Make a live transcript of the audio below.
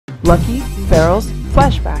Lucky Feral's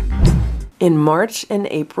Flashback. In March and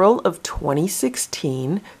April of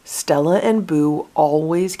 2016, Stella and Boo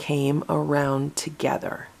always came around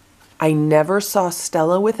together. I never saw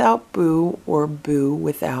Stella without Boo or Boo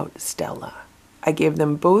without Stella. I gave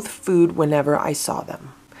them both food whenever I saw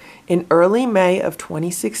them. In early May of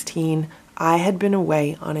 2016, I had been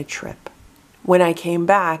away on a trip. When I came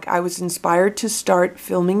back, I was inspired to start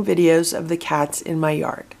filming videos of the cats in my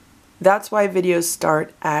yard. That's why videos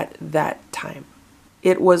start at that time.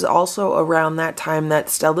 It was also around that time that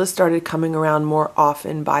Stella started coming around more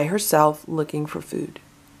often by herself looking for food.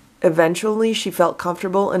 Eventually, she felt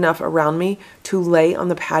comfortable enough around me to lay on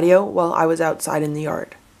the patio while I was outside in the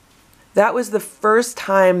yard. That was the first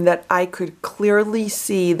time that I could clearly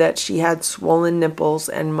see that she had swollen nipples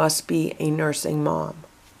and must be a nursing mom.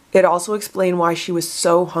 It also explained why she was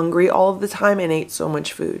so hungry all of the time and ate so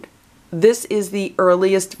much food. This is the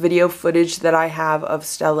earliest video footage that I have of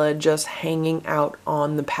Stella just hanging out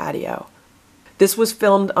on the patio. This was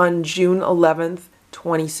filmed on June 11th,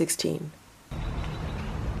 2016.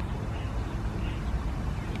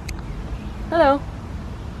 Hello.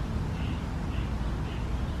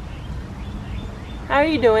 How are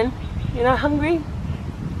you doing? You're not hungry?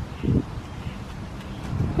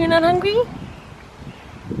 You're not hungry?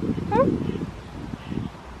 Huh?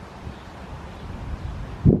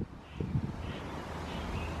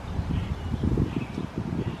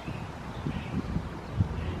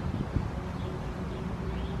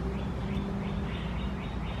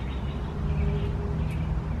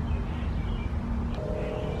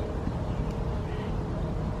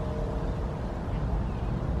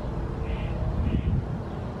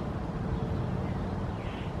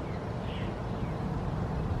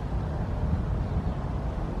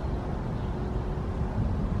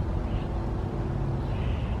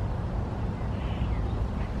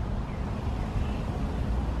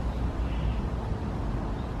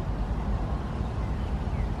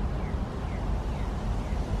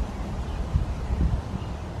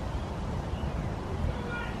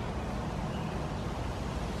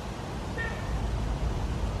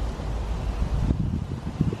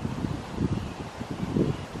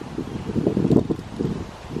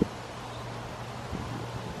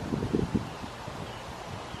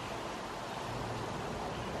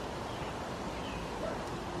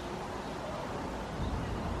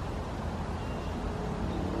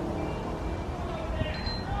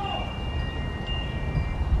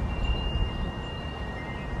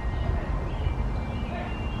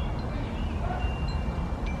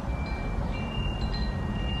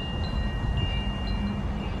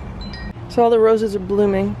 So all the roses are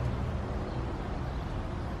blooming.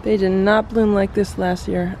 They did not bloom like this last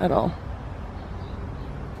year at all.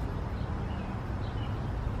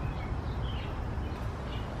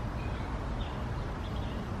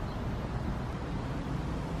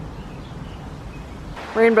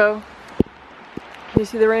 Rainbow. Can you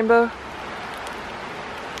see the rainbow?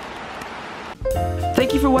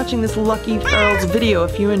 Thank you for watching this Lucky Feral's video.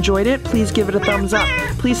 If you enjoyed it, please give it a thumbs up.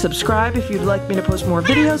 Please subscribe if you'd like me to post more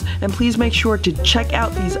videos, and please make sure to check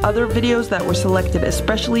out these other videos that were selected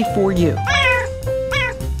especially for you.